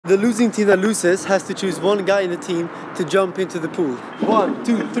The losing team that loses has to choose one guy in the team to jump into the pool. 1,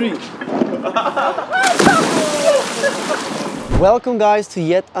 2, 3. Welcome guys to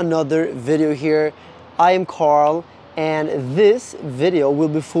yet another video here. I am Carl and this video will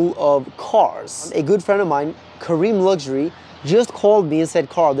be full of cars. A good friend of mine, Kareem Luxury, just called me and said,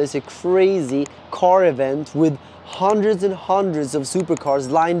 Carl, there's a crazy car event with hundreds and hundreds of supercars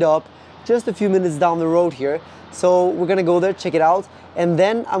lined up just a few minutes down the road here. So we're gonna go there, check it out, and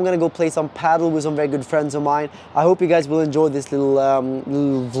then I'm gonna go play some paddle with some very good friends of mine. I hope you guys will enjoy this little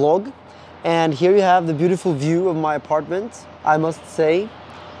vlog. And here you have the beautiful view of my apartment. I must say,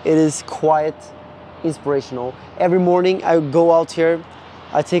 it is quite inspirational. Every morning I go out here,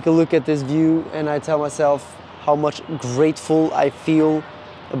 I take a look at this view and I tell myself how much grateful I feel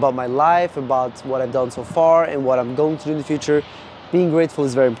about my life, about what I've done so far and what I'm going to do in the future. Being grateful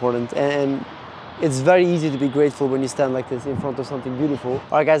is very important, and it's very easy to be grateful when you stand like this in front of something beautiful.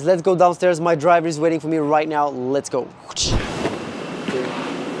 All right guys, let's go downstairs. My driver is waiting for me right now. Let's go.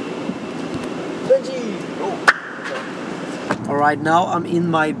 All right, now I'm in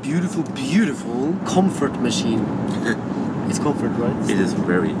my beautiful, beautiful comfort machine. It's comfort, right? It is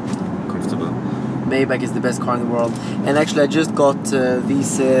very comfortable. Maybach is the best car in the world. And actually I just got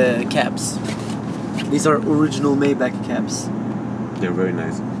these caps. These are original Maybach caps. They're very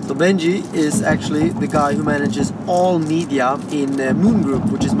nice. So Benji is actually the guy who manages all media in Moon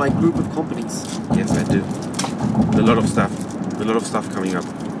Group, which is my group of companies. Yes, I do. A lot of stuff coming up.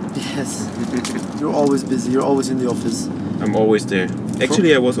 Yes. You're always busy, you're always in the office. I'm always there.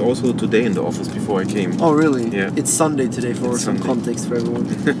 Actually, I was also today in the office before I came. Oh really? Yeah. It's Sunday today for some context for everyone.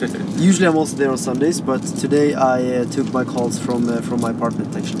 Usually I'm also there on Sundays, but today I took my calls from my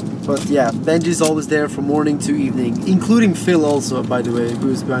apartment actually. But yeah, Benji's always there from morning to evening, including Phil also, by the way,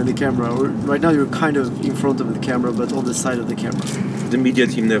 who's behind the camera. Right now you're kind of in front of the camera, but on the side of the camera. The media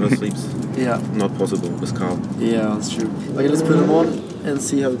team never sleeps. Yeah. Not possible with Carl. Yeah, that's true. Okay, let's put them on and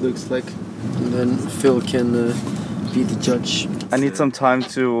see how it looks like. And then Phil can be the judge. I need some time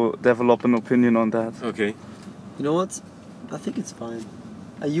to develop an opinion on that. Okay. You know what? I think it's fine.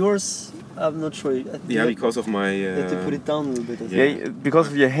 Yours, I'm not sure. Yeah, because of my... you have to put it down a little bit. Yeah, because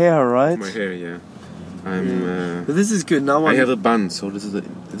of your hair, right? My hair, yeah. But this is good. Now I have a bun, so this is a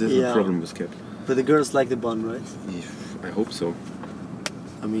problem with cap. But the girls like the bun, right? Yeah, I hope so.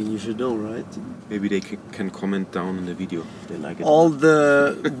 I mean, you should know, right? Maybe they can comment down in the video if they like it. All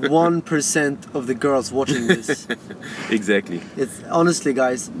the 1% of the girls watching this. Exactly. It's honestly,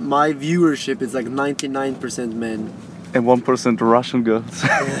 guys, my viewership is like 99% men. And 1% Russian girls.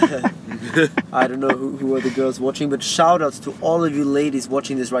 I don't know who are the girls watching, but shout outs to all of you ladies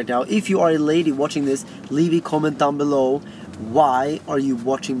watching this right now. If you are a lady watching this, leave a comment down below. Why are you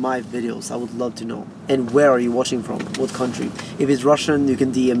watching my videos? I would love to know. And where are you watching from? What country? If it's Russian, you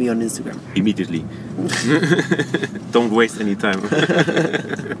can DM me on Instagram. Immediately. Don't waste any time.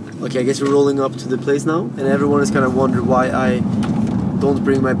 Okay, I guess we're rolling up to the place now, and everyone is kind of wondering why I don't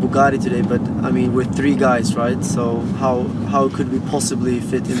bring my Bugatti today, but I mean, we're 3 guys, right? So how could we possibly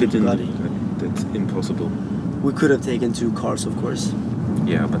fit in the Bugatti? That's impossible. We could have taken 2 cars, of course.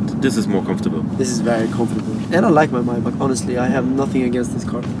 Yeah, but this is more comfortable. This is very comfortable. And I like my Maybach, honestly. I have nothing against this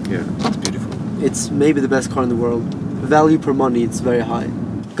car. Yeah, it's beautiful. It's maybe the best car in the world. Value per money, it's very high.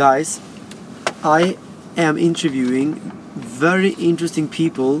 Guys, I am interviewing very interesting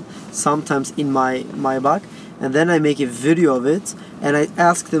people sometimes in my Maybach, and then I make a video of it and I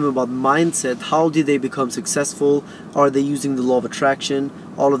ask them about mindset. How did they become successful? Are they using the law of attraction?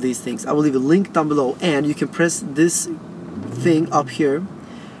 All of these things. I will leave a link down below, and you can press this thing up here,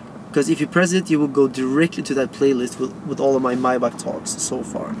 because if you press it you will go directly to that playlist with all of my Maybach talks so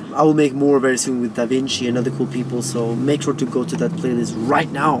far. I will make more very soon with Da Vinci and other cool people, so make sure to go to that playlist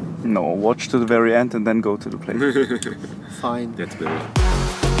right now. No, watch to the very end and then go to the playlist. Fine. That's better.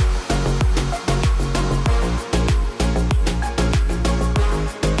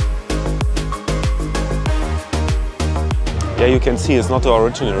 Yeah, you can see it's not the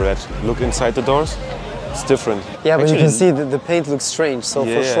original red. Look inside the doors, it's different. Yeah, but actually, you can see the paint looks strange, so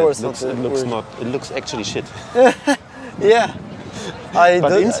yeah, for sure it's it looks actually shit. Yeah.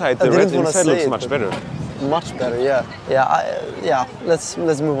 But inside, the red inside looks much better. Much better, yeah. Yeah, let's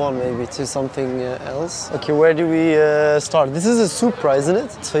move on maybe to something else. Okay, where do we start? This is a Supra, isn't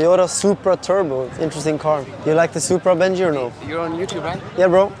it? Toyota Supra Turbo. Interesting car. You like the Supra, Benji, or no? You're on YouTube, right? Yeah,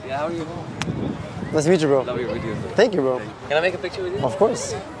 bro. Yeah, how are you? Nice to meet you, bro. Love your videos. Thank you, bro. Can I make a picture with you? Of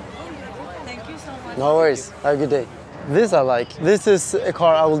course. Thank you so much. No worries. Have a good day. This I like. This is a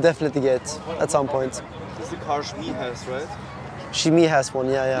car I will definitely get at some point. This is the car Shmi has, right? Shimi has one,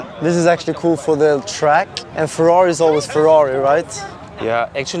 yeah. This is actually cool for the track. And Ferrari is always Ferrari, right? Yeah,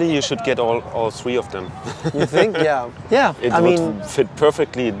 actually you should get all three of them. You think? Yeah. Yeah. It I would mean, fit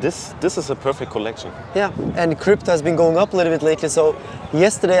perfectly. This is a perfect collection. yeah. And crypto has been going up a little bit lately. So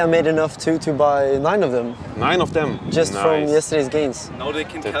yesterday I made enough to buy 9 of them. 9 of them. Just from Nice. yesterday's gains. Now they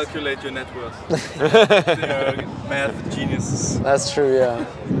can calculate your net worth. They're math geniuses. That's true, yeah.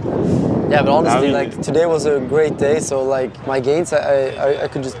 Yeah, but honestly, I mean, like today was a great day, so like my gains, I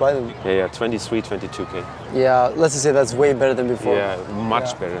could just buy them. Yeah, 23, 22k. Yeah, let's just say that's way better than before. Yeah,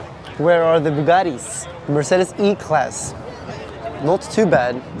 much better. Where are the Bugattis? Mercedes E-Class. Not too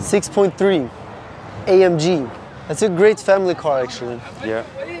bad. 6.3 AMG. That's a great family car actually. Yeah.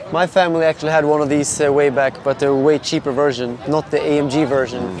 My family actually had one of these way back, but the way cheaper version, not the AMG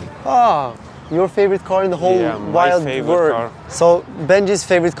version. Ah, your favorite car in the whole Yeah, my wild favorite world. car. So Benji's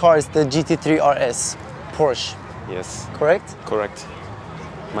favorite car is the GT3 RS Porsche, Yes, correct? correct.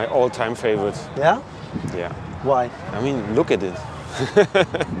 My all-time favorite. Yeah? Yeah. Why? I mean, look at it.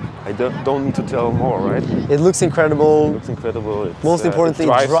 I don't need to tell more, right? It looks incredible. It's incredible. It's, Most importantly, it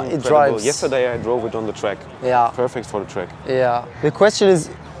incredible. drives. Yesterday I drove it on the track. Yeah. Perfect for the track. Yeah. The question is,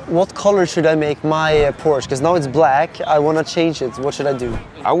 what color should I make my Porsche? Because now it's black. I want to change it. What should I do?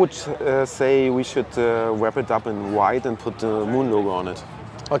 I would say we should wrap it up in white and put the moon logo on it.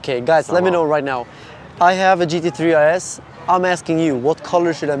 Okay, guys, let me know right now. I have a GT3 RS. I'm asking you, what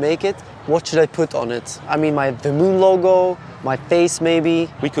color should I make it? What should I put on it? I mean, the moon logo, my face maybe.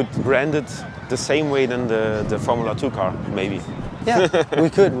 We could brand it the same way than the Formula 2 car, maybe. Yeah, we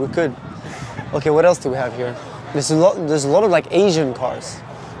could. Okay, what else do we have here? There's a lot of like Asian cars.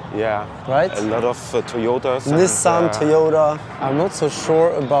 Yeah. Right? A lot of Toyotas. Nissan, and, Toyota. I'm not so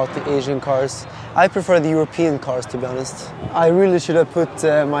sure about the Asian cars. I prefer the European cars, to be honest. I really should have put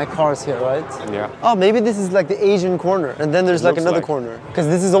my cars here, right? Yeah. Oh, maybe this is like the Asian corner, and then there's like looks another like. corner. Because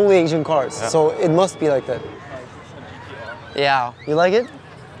this is only Asian cars, Yeah. so it must be like that. Yeah, you like it?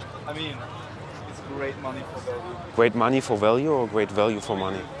 I mean, it's great money for value. Great money for value or great value for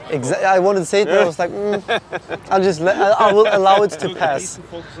money? Exactly. I wanted to say it, but I was like, I will allow it to pass.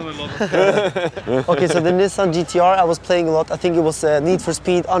 Focus on a lot of Okay, so the Nissan GTR, I was playing a lot. I think it was Need for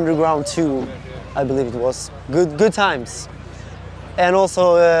Speed Underground 2, I believe it was. Good times. And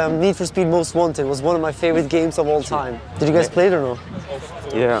also Need for Speed Most Wanted was one of my favorite games of all time. Did you guys play it or no?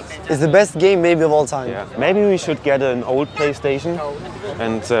 Yeah. It's the best game maybe of all time. Yeah. Maybe we should get an old PlayStation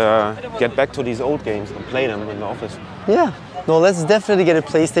and get back to these old games and play them in the office. Yeah. No, let's definitely get a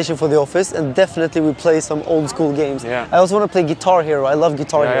PlayStation for the office and definitely we play some old school games. Yeah. I also want to play Guitar Hero. I love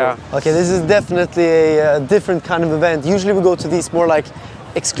Guitar Yeah, Hero. yeah. Okay, this is definitely a different kind of event. Usually we go to these more like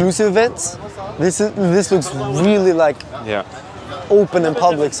exclusive events. This looks really like Yeah. open and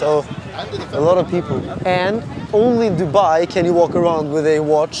public, so a lot of people. And only in Dubai can you walk around with a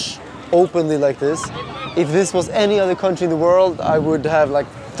watch openly like this. If this was any other country in the world, I would have like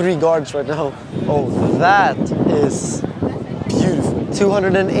 3 guards right now. Oh, that is beautiful.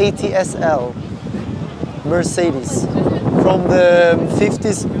 280 SL Mercedes from the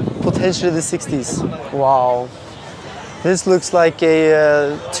 50s, potentially the 60s. Wow. This looks like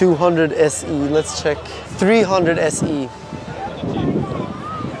a 200 SE. Let's check. 300 SE.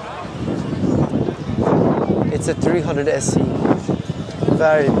 It's a 300 SE.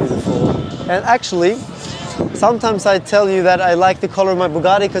 Very beautiful. And actually, sometimes I tell you that I like the color of my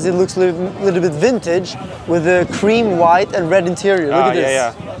Bugatti because it looks a little bit vintage with the cream white and red interior. Look at this.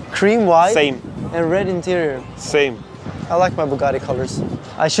 Yeah. Cream white Same. and red interior. Same. I like my Bugatti colors.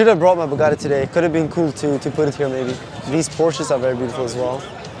 I should have brought my Bugatti today. Could have been cool to put it here maybe. These Porsches are very beautiful as well.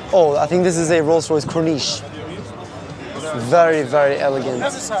 Oh, I think this is a Rolls-Royce Corniche. Very, very elegant.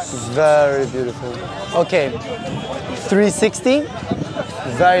 Very beautiful. Okay, 360.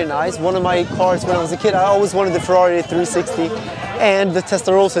 Very nice. One of my cars when I was a kid, I always wanted the Ferrari 360. And the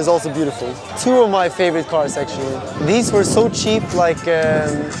Testarossa is also beautiful. 2 of my favorite cars actually. These were so cheap like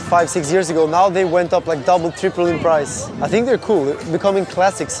 5-6 years ago. Now they went up like double, triple in price. I think they're cool. They're becoming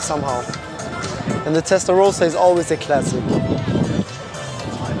classics somehow. And the Testarossa is always a classic.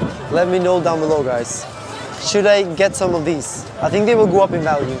 Let me know down below, guys. Should I get some of these? I think they will go up in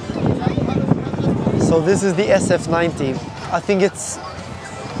value. So this is the SF90. I think it's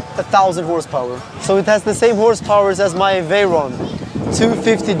 1,000 horsepower. So it has the same horsepower as my Veyron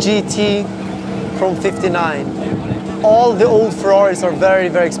 250 GT from 59. All the old Ferraris are very,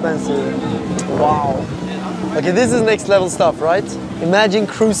 very expensive. Wow. Okay, this is next level stuff, right? Imagine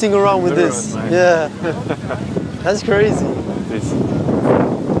cruising around with this. Yeah. That's crazy.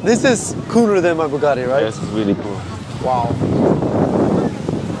 This is cooler than my Bugatti, right? Yes, it's really cool. Wow.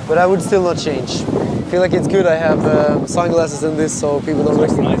 But I would still not change. I feel like it's good I have sunglasses in this so people don't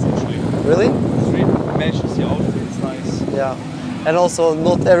recognize it. Really? It matches the outfit, it's nice. Yeah. And also,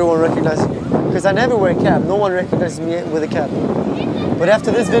 not everyone recognizes me. Because I never wear a cap. No one recognizes me with a cap. But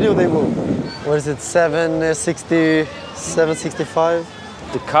after this video, they will. What is it? 760, 765?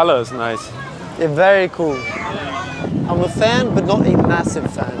 The color is nice. Yeah, very cool. I'm a fan, but not a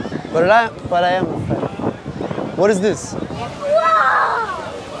massive fan. But I am a fan. What is this?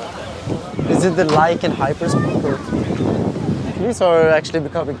 Is it the Lycan Hyperspeed? These are actually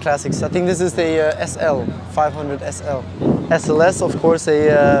becoming classics. I think this is the SL, 500 SL. SLS, of course,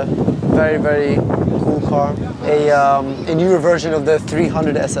 a very, very cool car. A newer version of the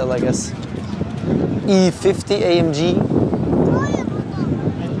 300 SL, I guess. E50 AMG.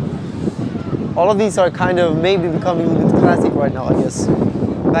 All of these are kind of maybe becoming a little bit classic right now, I guess.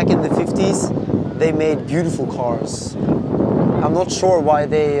 Back in the 50s, they made beautiful cars. I'm not sure why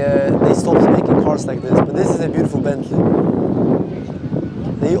they stopped making cars like this, but this is a beautiful Bentley.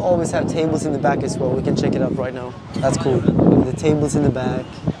 They always have tables in the back as well. We can check it out right now. That's cool. The tables in the back.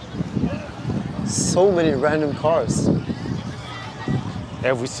 So many random cars.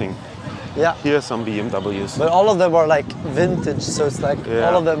 Everything. Yeah. Here are some BMWs. But all of them are like vintage, so it's like Yeah.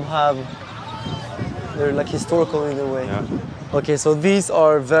 all of them they're like historical in a way. Yeah. Okay, so these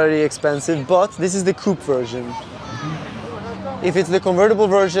are very expensive, but this is the coupe version. If it's the convertible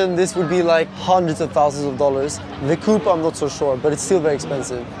version, this would be like hundreds of thousands of dollars. The coupe, I'm not so sure, but it's still very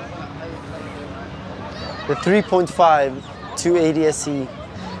expensive. The 3.5 280 SE.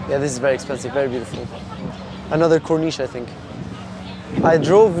 Yeah, this is very expensive, very beautiful. Another Corniche, I think. I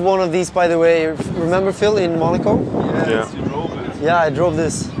drove one of these, by the way. Remember Phil in Monaco? Yes, you drove it. Yeah, I drove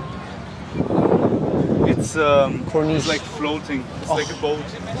this. It's Corniche. it's like floating. It's like a boat.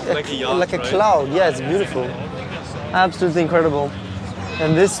 It's like a yacht. Like a right? cloud. Yeah, it's beautiful. Absolutely incredible.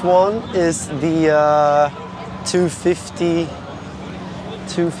 And this one is the 250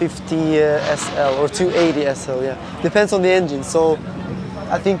 SL or 280 SL. Yeah, depends on the engine. So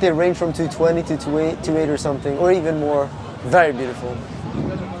I think they range from 220 to 280 or something, or even more. Very beautiful.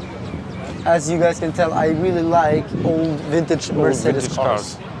 As you guys can tell, I really like old vintage Mercedes vintage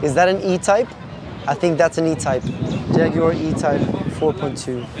cars. cars. Is that an E-Type? I think that's an E-Type. Jaguar E-Type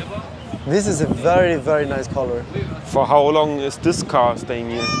 4.2. This is a very, very nice color. For how long is this car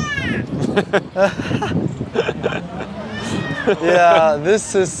staying here? Yeah,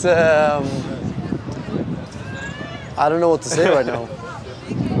 this is... I don't know what to say right now.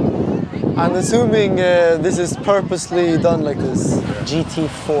 I'm assuming this is purposely done like this.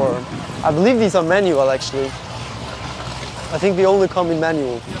 GT4. I believe these are manual, actually. I think they only come in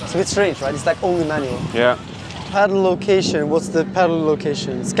manual. It's a bit strange, right? It's like only manual. Yeah. Paddle location, what's the paddle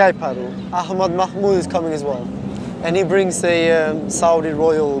location? Sky paddle. Ahmad Mahmoud is coming as well. And he brings a Saudi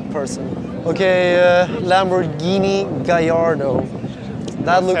royal person. Okay, Lamborghini Gallardo.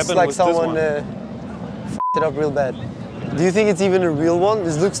 That looks happened like with this someone one? f***ed it up real bad. Do you think it's even a real one?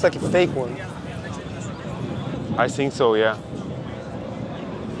 This looks like a fake one. I think so, yeah.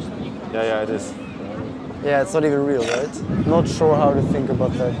 Yeah, it is. Yeah, it's not even real, right? Not sure how to think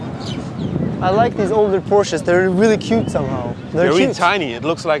about that. I like these older Porsches. They're really cute somehow. They're Really cute. tiny. It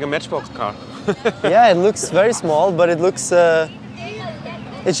looks like a Matchbox car. Yeah, it looks very small, but it looks...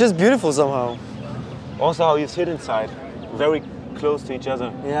 it's just beautiful somehow. Also how you sit inside. Very close to each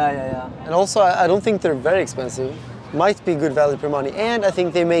other. Yeah. And also, I don't think they're very expensive. Might be good value per money. And I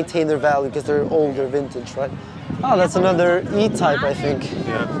think they maintain their value because they're older vintage, right? Oh, that's another E-Type, I think.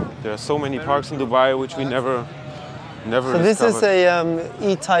 Yeah. There are so many parks in Dubai which we never So this is a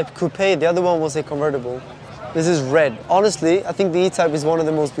E-Type coupe. The other one was a convertible. This is red. Honestly, I think the E-Type is one of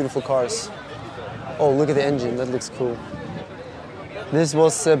the most beautiful cars. Oh, look at the engine. That looks cool. This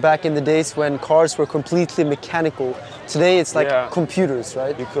was back in the days when cars were completely mechanical. Today it's like Yeah. computers,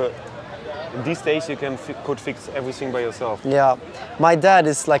 right? You could. In these days you could fix everything by yourself. Yeah, my dad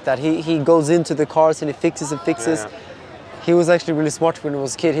is like that. He goes into the cars and he fixes and fixes. Yeah. He was actually really smart when he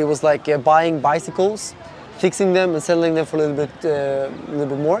was a kid. He was like buying bicycles, fixing them and selling them for a little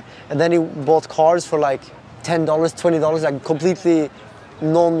bit more. And then he bought cars for like $10, $20, like completely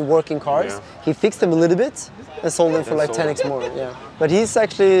non-working cars. Yeah. He fixed them a little bit and sold them for like 10x more. Yeah, but he's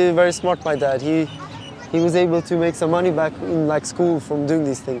actually very smart, my dad. He was able to make some money back in like school from doing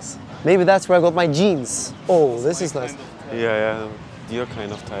these things. Maybe that's where I got my jeans. Oh, this is nice. Yeah, your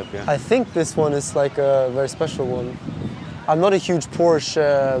kind of type, yeah. I think this one is like a very special one. I'm not a huge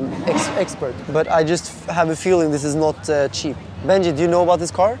Porsche expert, but I just have a feeling this is not cheap. Benji, do you know about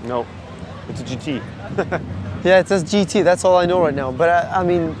this car? No, it's a GT. Yeah, it says GT, that's all I know right now. But I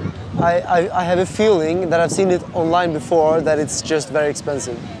mean, I have a feeling that I've seen it online before that it's just very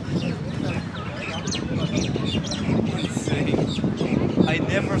expensive. Insane. I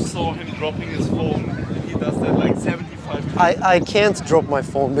never saw him dropping his phone. He does that like 75 I can't drop my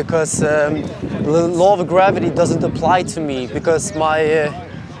phone because the law of gravity doesn't apply to me because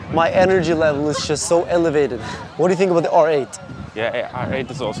my energy level is just so elevated. What do you think about the R8? Yeah,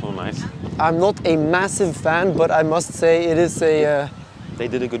 R8 is also nice. I'm not a massive fan, but I must say it is a... They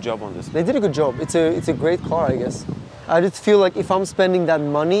did a good job on this. They did a good job. It's a great car, I guess. I just feel like if I'm spending that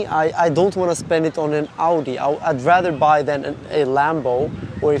money, I don't want to spend it on an Audi. I'd rather buy then a Lambo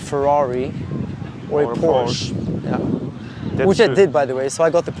or a Ferrari or a Porsche. Yeah. Which true. I did, by the way, so I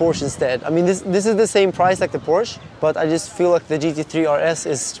got the Porsche instead. I mean, this is the same price like the Porsche, but I just feel like the GT3 RS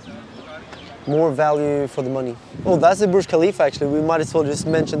is more value for the money. Oh, that's the Burj Khalifa actually. We might as well just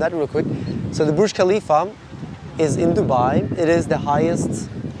mention that real quick. So the Burj Khalifa is in Dubai. It is the highest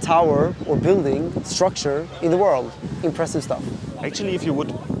tower or building structure in the world. Impressive stuff. Actually, if you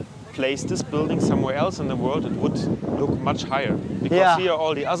would place this building somewhere else in the world, it would look much higher. Because here are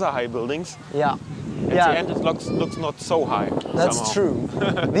all the other high buildings. Yeah. At the end, it looks not so high. That's somehow. true.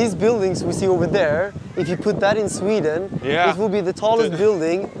 These buildings we see over there, if you put that in Sweden, it will be the tallest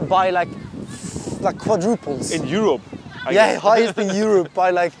building by like quadruples. In Europe. I Yeah, guess. highest in Europe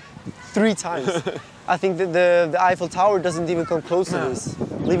by like 3 times. I think that the Eiffel Tower doesn't even come close to this.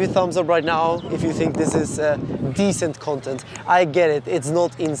 Leave a thumbs up right now if you think this is decent content. I get it, it's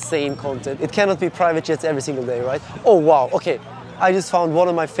not insane content. It cannot be private jets every single day, right? Oh wow, okay. I just found one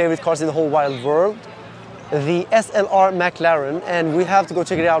of my favorite cars in the whole wide world. The SLR McLaren, and we have to go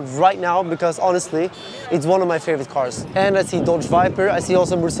check it out right now because honestly, it's one of my favorite cars. And I see Dodge Viper, I see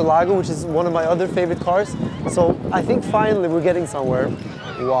also Murcielago, which is one of my other favorite cars. So I think finally we're getting somewhere.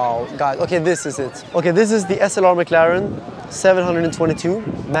 Wow, guys, okay, this is it. Okay, this is the SLR McLaren 722.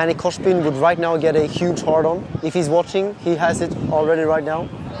 Manny Koshpin would right now get a huge hard-on. If he's watching, he has it already right now.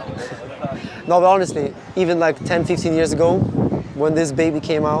 No, but honestly, even like 10, 15 years ago, when this baby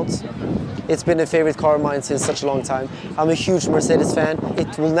came out, it's been a favorite car of mine since such a long time. I'm a huge Mercedes fan.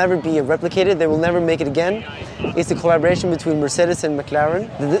 It will never be replicated. They will never make it again. It's a collaboration between Mercedes and McLaren.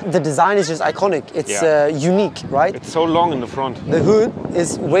 The design is just iconic. It's unique, right? It's so long in the front. The hood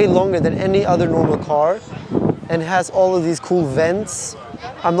is way longer than any other normal car and has all of these cool vents.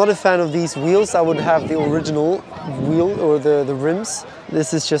 I'm not a fan of these wheels. I would have the original wheel or the rims.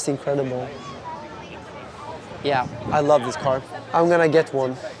 This is just incredible. Yeah, I love this car. I'm gonna get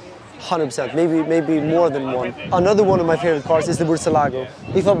one. 100%, maybe more than one. Another one of my favorite cars is the Murcielago.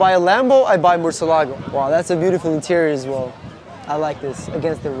 If I buy a Lambo, I buy Murcielago. Wow, that's a beautiful interior as well. I like this,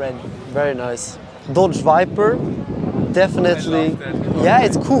 against the red. Very nice. Dodge Viper, definitely. Yeah,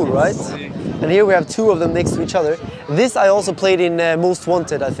 it's cool, right? And here we have 2 of them next to each other. This I also played in Most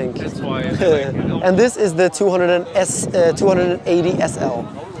Wanted, I think. That's why. And this is the 280 SL.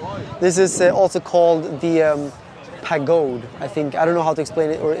 This is also called the Pagode, I think. I don't know how to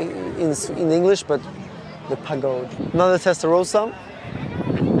explain it or in English, but the Pagode. Another Testarossa.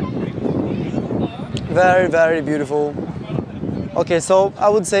 Very, very beautiful. Okay, so I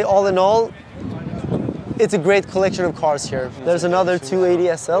would say all in all, it's a great collection of cars here. There's another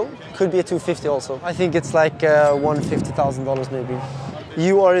 280 SL, could be a 250 also. I think it's like $150,000 maybe.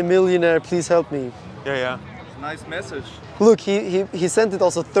 You are a millionaire, please help me. Yeah. Nice message. Look, he sent it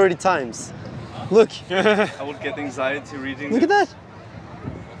also 30 times. Look. I would get anxiety reading Look at this.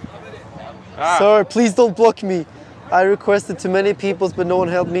 that. Sir, please don't block me. I requested to many people, but no one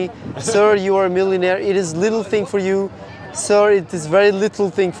helped me. Sir, you are a millionaire. It is little thing for you. Sir, it is very little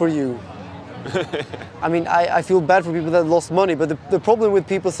thing for you. I mean, I feel bad for people that lost money, but the problem with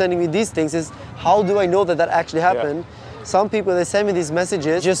people sending me these things is, how do I know that that actually happened? Yeah. Some people, they send me these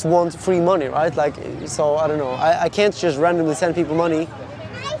messages, just want free money, right? Like, so I don't know. I can't just randomly send people money.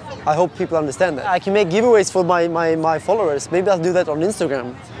 I hope people understand that. I can make giveaways for my followers. Maybe I'll do that on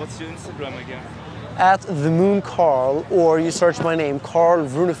Instagram. What's your Instagram again? At the Moon Carl, or you search my name, Carl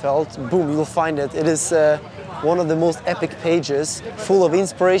Runefelt, boom, you'll find it. It is one of the most epic pages, full of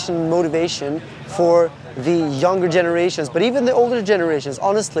inspiration and motivation for the younger generations, but even the older generations.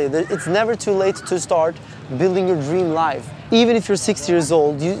 Honestly, it's never too late to start building your dream life. Even if you're 60 years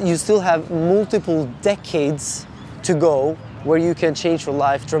old, you still have multiple decades to go where you can change your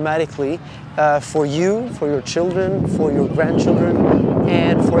life dramatically for you, for your children, for your grandchildren,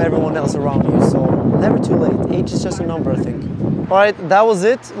 and for everyone else around you. So never too late. Age is just a number, I think. All right, that was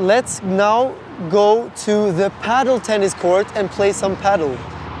it. Let's now go to the paddle tennis court and play some paddle.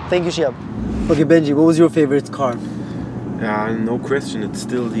 Thank you, Shiab. Okay, Benji, what was your favorite car? No question, it's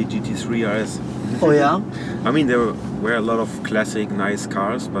still the GT3 RS. Oh yeah? I mean, there were a lot of classic, nice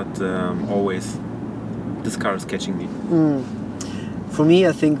cars, but always this car is catching me. For me,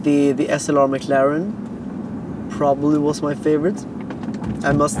 I think the SLR McLaren probably was my favorite.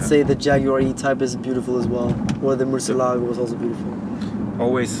 I must say the Jaguar E-Type is beautiful as well, or the Murcielago was also beautiful.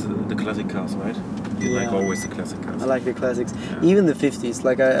 Always the classic cars, right? You like always the classic cars. I like the classics, even the 50s.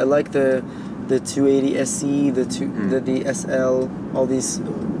 Like I like the 280 SE, the SL, all these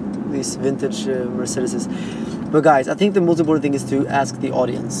vintage Mercedeses. But guys, I think the most important thing is to ask the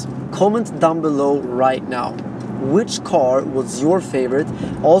audience. Comment down below right now. Which car was your favorite?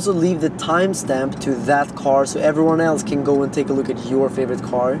 Also leave the timestamp to that car so everyone else can go and take a look at your favorite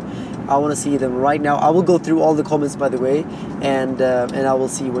car. I want to see them right now. I will go through all the comments, by the way, and I will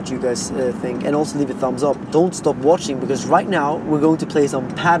see what you guys think. And also leave a thumbs up. Don't stop watching, because right now we're going to play some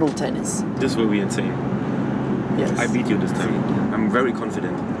paddle tennis. This will be insane. Yes. I beat you this time. I'm very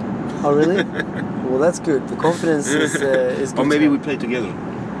confident. Oh really? Well, that's good. The confidence is good. Or maybe we play together.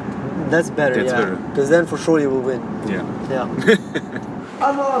 That's better. That's better. Because then for sure you will win. Yeah. Yeah.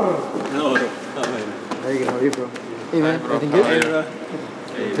 Amor! No. There you go. How are you, bro? Hey man, everything good?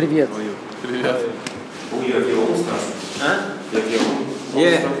 Hey, Привет. how are you? Oh, you have your own stuff. Huh? You have your own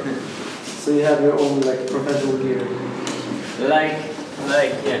stuff? So you have your own like professional gear.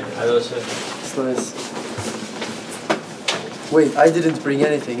 Yeah, I also. It's nice. Wait, I didn't bring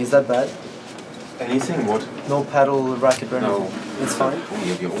anything. Is that bad? Anything? What? No paddle racket or anything? No. It's fine? Oh,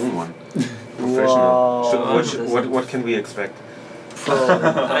 you have your own one. Wow. Professional. What can we expect?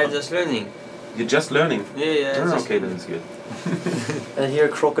 I'm just learning. You're just learning? Yeah. Oh, okay, then it's good. And here,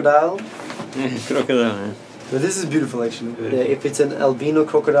 crocodile. Crocodile. Yeah. But this is beautiful, actually. Yeah, if it's an albino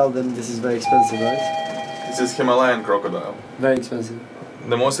crocodile, then this is very expensive, right? This is Himalayan crocodile. Very expensive.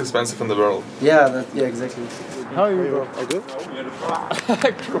 The most expensive in the world. Yeah, exactly. How are you, bro? All good?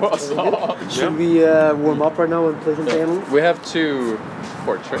 Should we warm up right now and play some piano? We have 2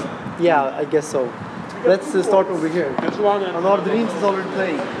 courts, right? Yeah, I guess so. Let's start over here. And our dreams is already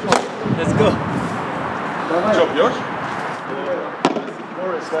playing. Let's go. Job yours?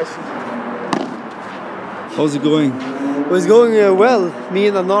 Boris, nice to meet you. How's it going? Well, it's going well. Me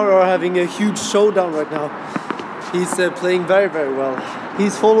and Anar are having a huge showdown right now. He's playing very, very well.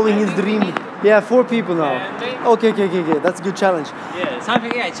 He's following his dream. Yeah, 4 people now. Okay. That's a good challenge. Yeah,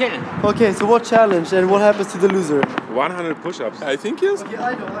 something, challenge. Okay, so what challenge and what happens to the loser? 100 push-ups. I think yes. Okay,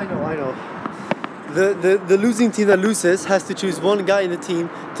 I know. The losing team that loses has to choose one guy in the team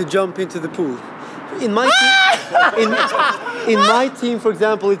to jump into the pool. In my team, in my team, for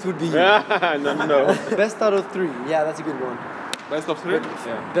example, it would be you. No. Best out of 3. Yeah, that's a good one. Best of 3?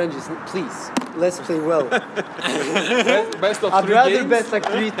 Yeah. Benji, please, let's play well. Best of 3 I'd rather games? bet like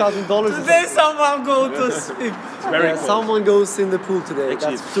 $3,000. Today someone go to sleep. Yeah, someone goes in the pool today.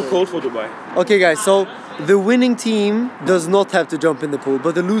 Actually, that's it's too cold for Dubai. Okay, guys, so the winning team does not have to jump in the pool,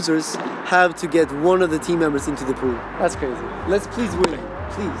 but the losers have to get one of the team members into the pool. That's crazy. Let's please win.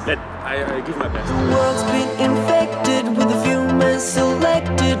 Please. I give my best. The world's been infected with a few men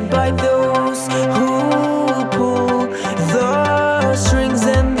selected by those who pull the strings,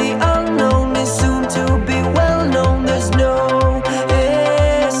 and the unknown is soon to be well known. There's no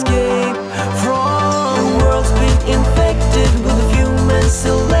escape from the world's been infected with a few men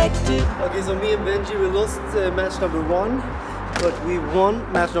selected. Okay, so me and Benji, we lost match number 1, but we won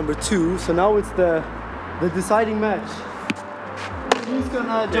match number 2. So now it's the deciding match. Who's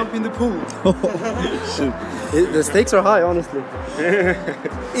gonna jump in the pool? The stakes are high, honestly.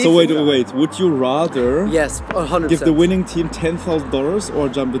 So wait. Would you rather Yes, 100%. give the winning team $10,000 or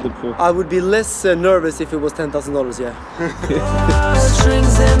jump in the pool? I would be less nervous if it was $10,000, yeah.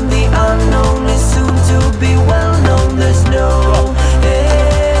 Strings, and the unknown is soon to be well known. There's no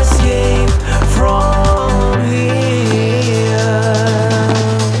escape from here.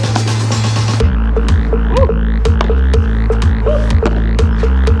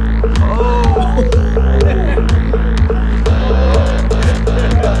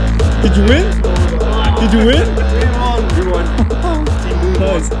 Did you win? Did you win? We won.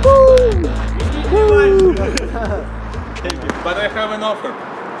 Nice. But I have an offer.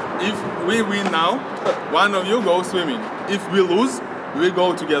 If we win now, one of you goes swimming. If we lose, we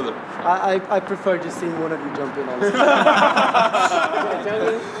go together. I prefer just seeing one of you jump in, honestly.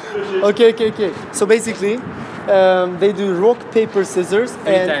 Okay. So basically, they do rock, paper, scissors,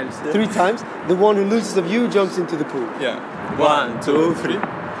 and 3 times. The one who loses of you jumps into the pool. Yeah. 1, 2, 3.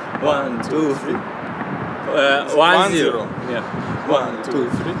 1, 2, 3. 1, 0. Yeah. 1, 2,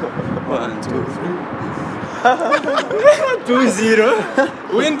 3. 1, 2, 3. 2, 0.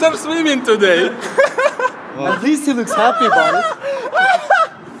 Winter swimming today. At least he looks happy about it.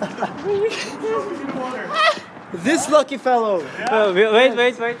 This lucky fellow.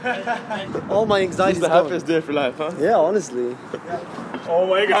 Wait. All my anxiety is The gone. happiest day of your life, huh? Yeah, honestly. Oh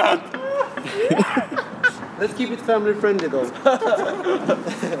my god. Let's keep it family friendly though.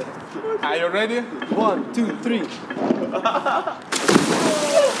 Are you ready? 1, 2, 3.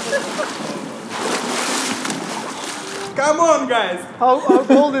 Come on, guys. How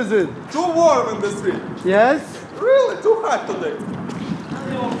cold is it? Too warm in the street. Yes? Really, too hot today.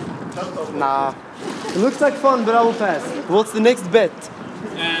 Nah. It looks like fun, but I will pass. What's the next bet?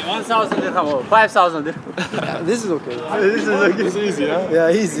 1,000 dirham or 5,000 dirham. This is okay. This is okay. It's easy, huh? Yeah,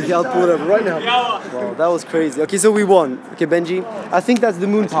 easy. I'll put it up right now. Wow, that was crazy. Okay, so we won. Okay, Benji. I think that's the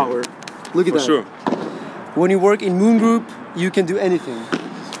moon power. Look at For that. sure. When you work in moon group, you can do anything.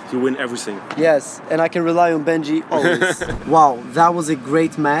 You win everything. Yes, and I can rely on Benji always. Wow, that was a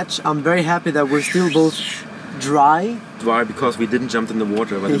great match. I'm very happy that we're still both dry. Why? Because we didn't jump in the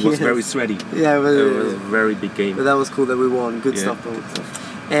water, but it was Yes. very sweaty. Yeah, but, It was a very big game. but that was cool that we won. Good Yeah. stuff, bro.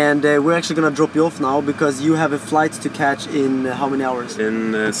 And we're actually gonna drop you off now because you have a flight to catch in how many hours?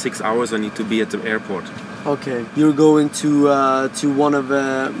 In 6 hours I need to be at the airport. Okay, you're going to one of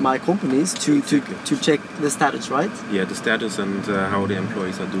my companies to check the status, right? Yeah, the status and how the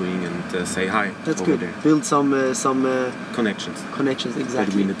employees are doing and say hi. That's over good. there. Build some Connections connections, exactly.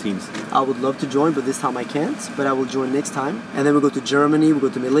 between the teams. I would love to join, but this time I can't. But I will join next time. And then we go to Germany, we go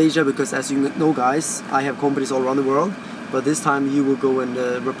to Malaysia, because as you know, guys, I have companies all around the world. But this time you will go and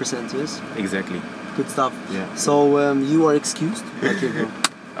represent, yes? Exactly. Good stuff. Yeah. So you are excused. Okay, bro.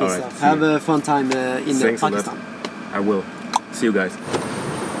 Good Alright, stuff. see Have you. a fun time in Thanks a lot. Pakistan. I will. See you guys.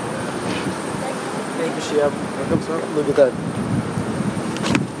 Thank you, Shia. Welcome, sir. Look at that.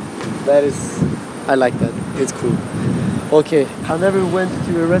 That is, I like that. It's cool. Okay, I never went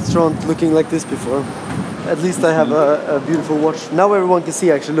to a restaurant looking like this before. At least I have a beautiful watch. Now everyone can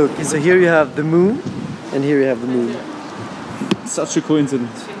see actually, look. So here you have the moon, and here you have the moon. Such a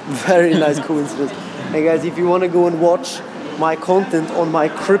coincidence. Very nice coincidence. And guys, if you want to go and watch my content on my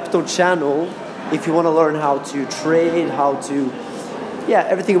crypto channel, if you want to learn how to trade, how to,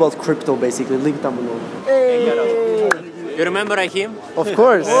 yeah, everything about crypto basically, link down below. Hey! You remember Rahim? Of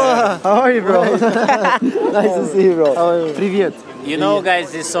course. How are you, bro? Nice to see you, bro. How are you? Привет. You know,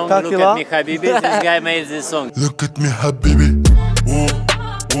 guys, this song, Как Look дела? at Me Habibi, this guy made this song. Look at me, Habibi.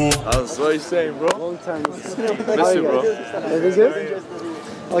 That's what he's saying, bro. Long time. Miss you, bro. Everything good?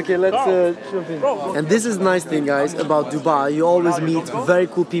 Okay, let's jump in. And this is nice thing, guys, about Dubai. You always meet very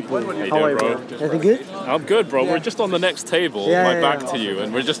cool people. How are you, bro? Everything good? I'm good, bro. We're just on the next table, my back to you,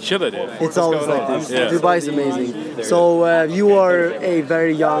 and we're just chilling here. It's always like this. Yeah. Dubai is amazing. So you are a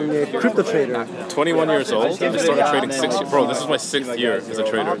very young crypto trader. 21 years old, and I started trading 6 years. Bro, this is my 6th year as a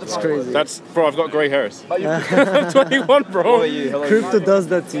trader. That's crazy. Bro, I've got grey hairs. I'm 21, bro. Crypto does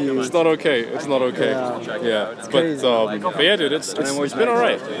that to you. It's not okay. It's not okay. Yeah. crazy. But yeah, dude, it's been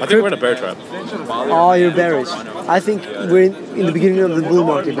alright. I think we're in a bear trap. Oh, you're bearish. I think we're in the beginning of the bull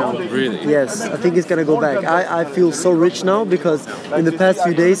market now. Really? Yes, I think it's gonna go back. I feel so rich now because in the past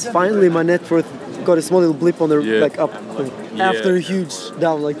few days, finally my net worth got a small little blip on the like up after a huge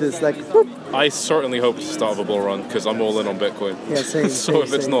down like this. Like, whoop. I certainly hope to start a bull run because I'm all in on Bitcoin. Yeah, same. So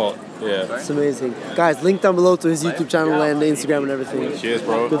if it's not, yeah. It's amazing. Guys, link down below to his YouTube channel and Instagram and everything. Cheers,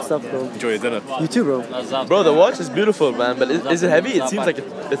 bro. Good stuff, bro. Enjoy your dinner. You too, bro. Bro, the watch is beautiful, man. But is it heavy? It seems like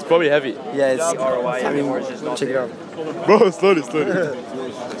it's probably heavy. Yeah, it's. I mean, check it out. Bro, slowly.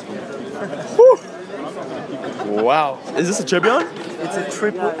 Wow. Is this a tourbillon? It's a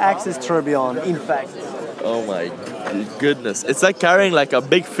triple axis tourbillon, in fact. Oh my goodness. It's like carrying like a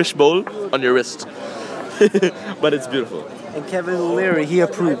big fish bowl on your wrist. But it's beautiful. And Kevin Leary, he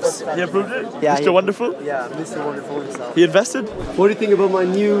approves. He approved it? Yeah, Mr. Wonderful? Yeah, Mr. Wonderful himself. He invested? What do you think about my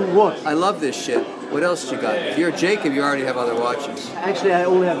new watch? I love this shit. What else you got? If you're Jacob, you already have other watches. Actually, I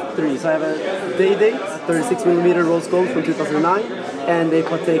only have 3. So I have a Day-Date, 36mm rose gold from 2009, and a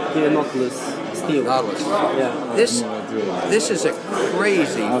Patek Nautilus steel. Nautilus. Yeah. This is a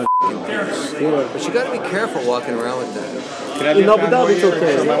crazy piece. But you got to be careful walking around with that. In Abu Dhabi, it's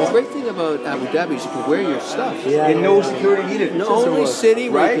okay. The great thing about Abu Dhabi is you can wear your stuff. Yeah. In no security needed. The only city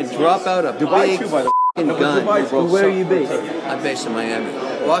where you can drop out a big gun. Where are you based? I'm based in Miami.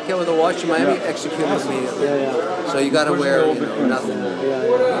 Walk out with a watch in Miami, execute immediately. Yeah. So you got to wear, nothing.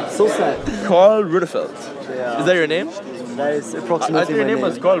 Yeah. So sad. Carl Runefelt. Yeah. Is that your name? That is approximately I think your my name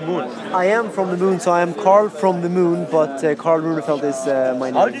was Carl Moon. I am from the moon, so I am Carl from the moon, but Carl Runefelt is my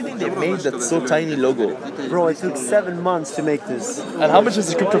name. How do you think they made that so tiny logo? Bro, it took 7 months to make this. And how much does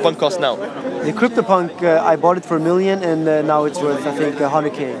the CryptoPunk cost now? The CryptoPunk, I bought it for $1 million, and now it's worth, I think,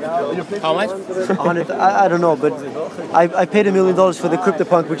 100K. How much? 100. I don't know, but I paid $1 million for the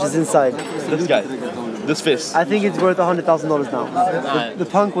CryptoPunk, which is inside. This guy. This fist. I think it's worth $100,000 now. The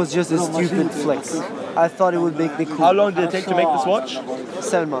punk was just a stupid flex. I thought it would make me cool. How long did it take to make this watch?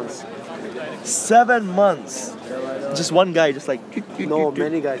 7 months. 7 months. Just one guy, just like. No,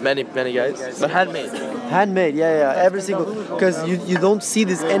 many guys. Many guys. But handmade. Handmade, yeah. Every single, because you don't see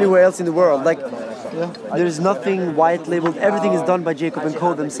this anywhere else in the world. Like, there's nothing white labeled. Everything is done by Jacob and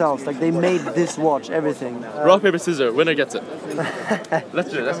Co themselves. Like, they made this watch, everything. Rock, paper, scissors. Winner gets it. Let's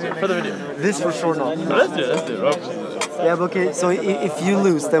do it. For the video. This for sure not. Let's do it. Rock, paper, scissors. Yeah, but okay, so if you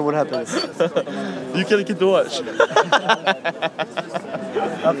lose, then what happens? You can keep the watch.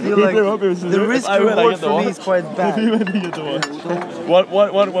 I feel like the risk reward for me is quite bad. If you win, you get the watch.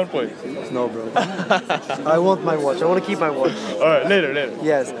 One point. No, bro. I want my watch. I want to keep my watch. Alright, later.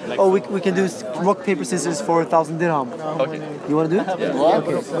 Yes. Oh, we can do rock, paper, scissors for 1,000 dirham. Okay. You want to do it? Yeah.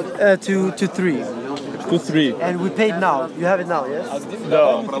 Okay. To 3. To 3. And we paid now. You have it now, yes?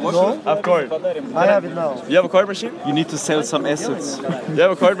 No. No? Of course. I have it now. You have a card machine? You need to sell some assets. You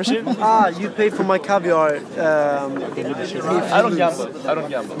have a card machine? You pay for my caviar. I don't gamble.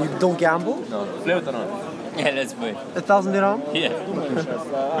 You don't gamble? No. Play with it on. Yeah, let's play. 1,000 dirham? Yeah.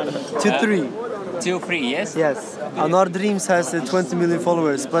 To 3. 2 free, yes? Yes. Anar Dreams has 20 million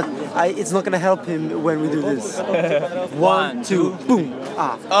followers, but it's not gonna help him when we do this. 1, 2, boom.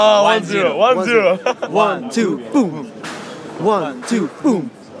 Ah. Oh, 1-0. 1-0. 1, 2, boom. 1, 2, boom.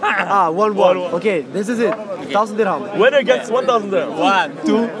 1-1. Okay, this is it. 1,000 dirham. Winner gets 1,000 dirham. 1,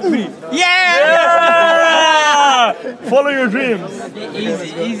 2, 3. Yeah! Follow your dreams.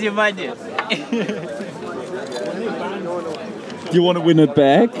 Easy money. You want to win it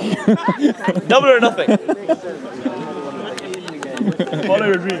back? Double or nothing. Follow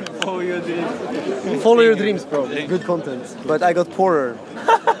your dreams. Follow your dreams, bro. Good content. But I got poorer.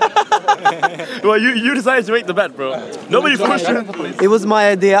 Well, you decided to make the bet, bro. Nobody pushed you. It was my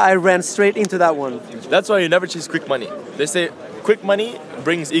idea. I ran straight into that one. That's why you never chase quick money. They say quick money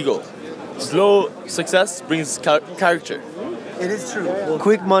brings ego. Slow success brings character. It is true.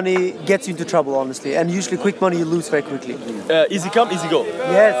 Quick money gets you into trouble, honestly. And usually quick money you lose very quickly. Easy come, easy go.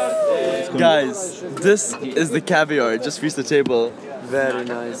 Yes. Guys, this is the caviar. It just reached the table. Very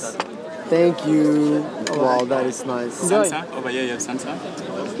nice. Thank you. Wow, that is nice. Sansa? Over here you have Sansa.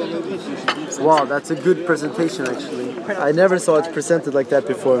 Wow, that's a good presentation actually. I never saw it presented like that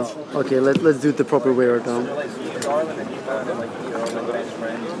before. Okay, let's do it the proper way right now.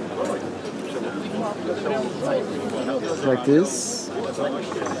 Like this.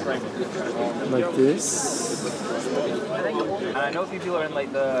 Like this. And I know a few people are in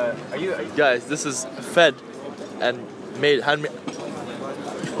like the... Are you... Guys, this is fed and handmade.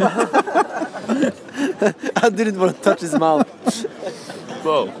 I didn't want to touch his mouth.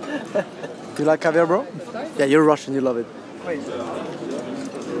 Bro. Do you like caviar, bro? Yeah, you're Russian, you love it.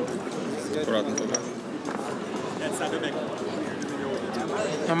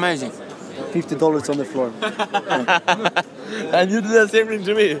 Amazing. $50 on the floor. And you did the same thing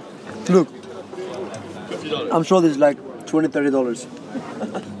to me. Look. I'm sure there's like $20,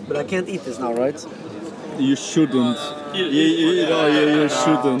 $30. But I can't eat this now, right? You shouldn't. You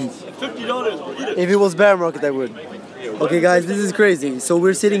shouldn't. $50. If it was bear market, I would. Okay, guys, this is crazy. So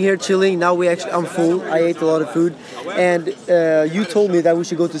we're sitting here chilling. Now I'm full. I ate a lot of food, and you told me that we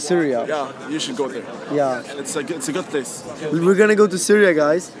should go to Syria. Yeah, you should go there. Yeah, it's a good place. We're gonna go to Syria,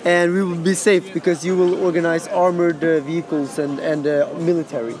 guys, and we will be safe because you will organize armored vehicles and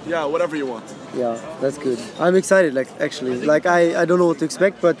military. Yeah, whatever you want. Yeah, that's good. I'm excited, actually. I don't know what to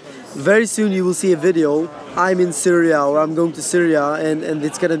expect, but very soon you will see a video. I'm in Syria, or I'm going to Syria, and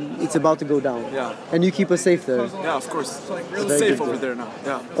it's about to go down. Yeah. And you keep us safe there. Yeah, of course. It's safe over there now.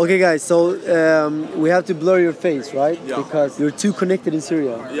 Yeah. Okay, guys. So we have to blur your face, right? Yeah. Because you're too connected in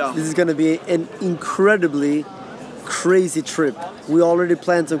Syria. Yeah. This is gonna be an incredibly crazy trip. We already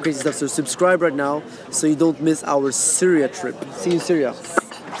planned some crazy stuff, so subscribe right now so you don't miss our Syria trip. See you in Syria.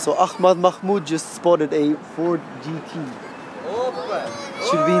 So Ahmad Mahmoud just spotted a Ford GT.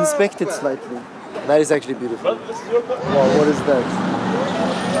 Should be inspected slightly. That is actually beautiful. Wow, what is that?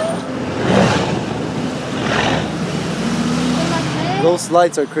 Those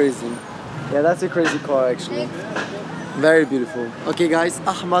lights are crazy. Yeah, that's a crazy car actually. Very beautiful. Okay guys,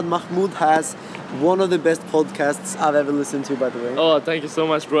 Ahmad Mahmoud has one of the best podcasts I've ever listened to, by the way. Oh, thank you so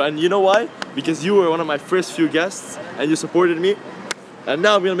much, bro. And you know why? Because you were one of my first few guests and you supported me. And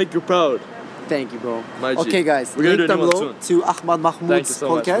now I'm gonna make you proud. Thank you, bro. My G. Okay, guys, we're gonna link do a down new one below soon. to Ahmad Mahmoud's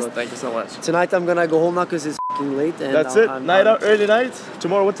podcast. Much, thank you so much. Tonight I'm gonna go home now because it's f***ing late. And that's it. Night out, early night.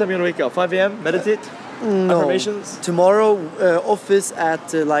 Tomorrow, what time are you gonna wake up? 5 a.m. Meditate. No. Affirmations. Tomorrow, office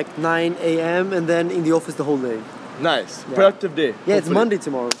at like 9 a.m. and then in the office the whole day. Nice. Yeah. Productive day. Yeah, hopefully. it's Monday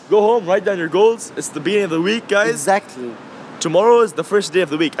tomorrow. Go home, write down your goals. It's the beginning of the week, guys. Exactly. Tomorrow is the first day of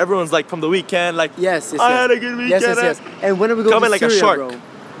the week. Everyone's like from the weekend, like yes, I had a good weekend. Yes. And when are we going Coming to like Syria, a shark. bro?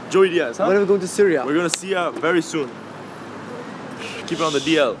 Joey Diaz, huh? When are we going to Syria? We're gonna see her very soon. Keep it on the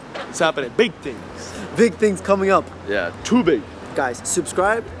DL. It's happening. Big things. Big things coming up. Yeah, too big. Guys,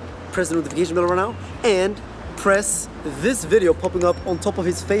 subscribe, press the notification bell right now, and press this video popping up on top of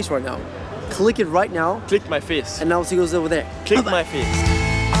his face right now. Click it right now. Click my face. And now see goes over there. Click my face.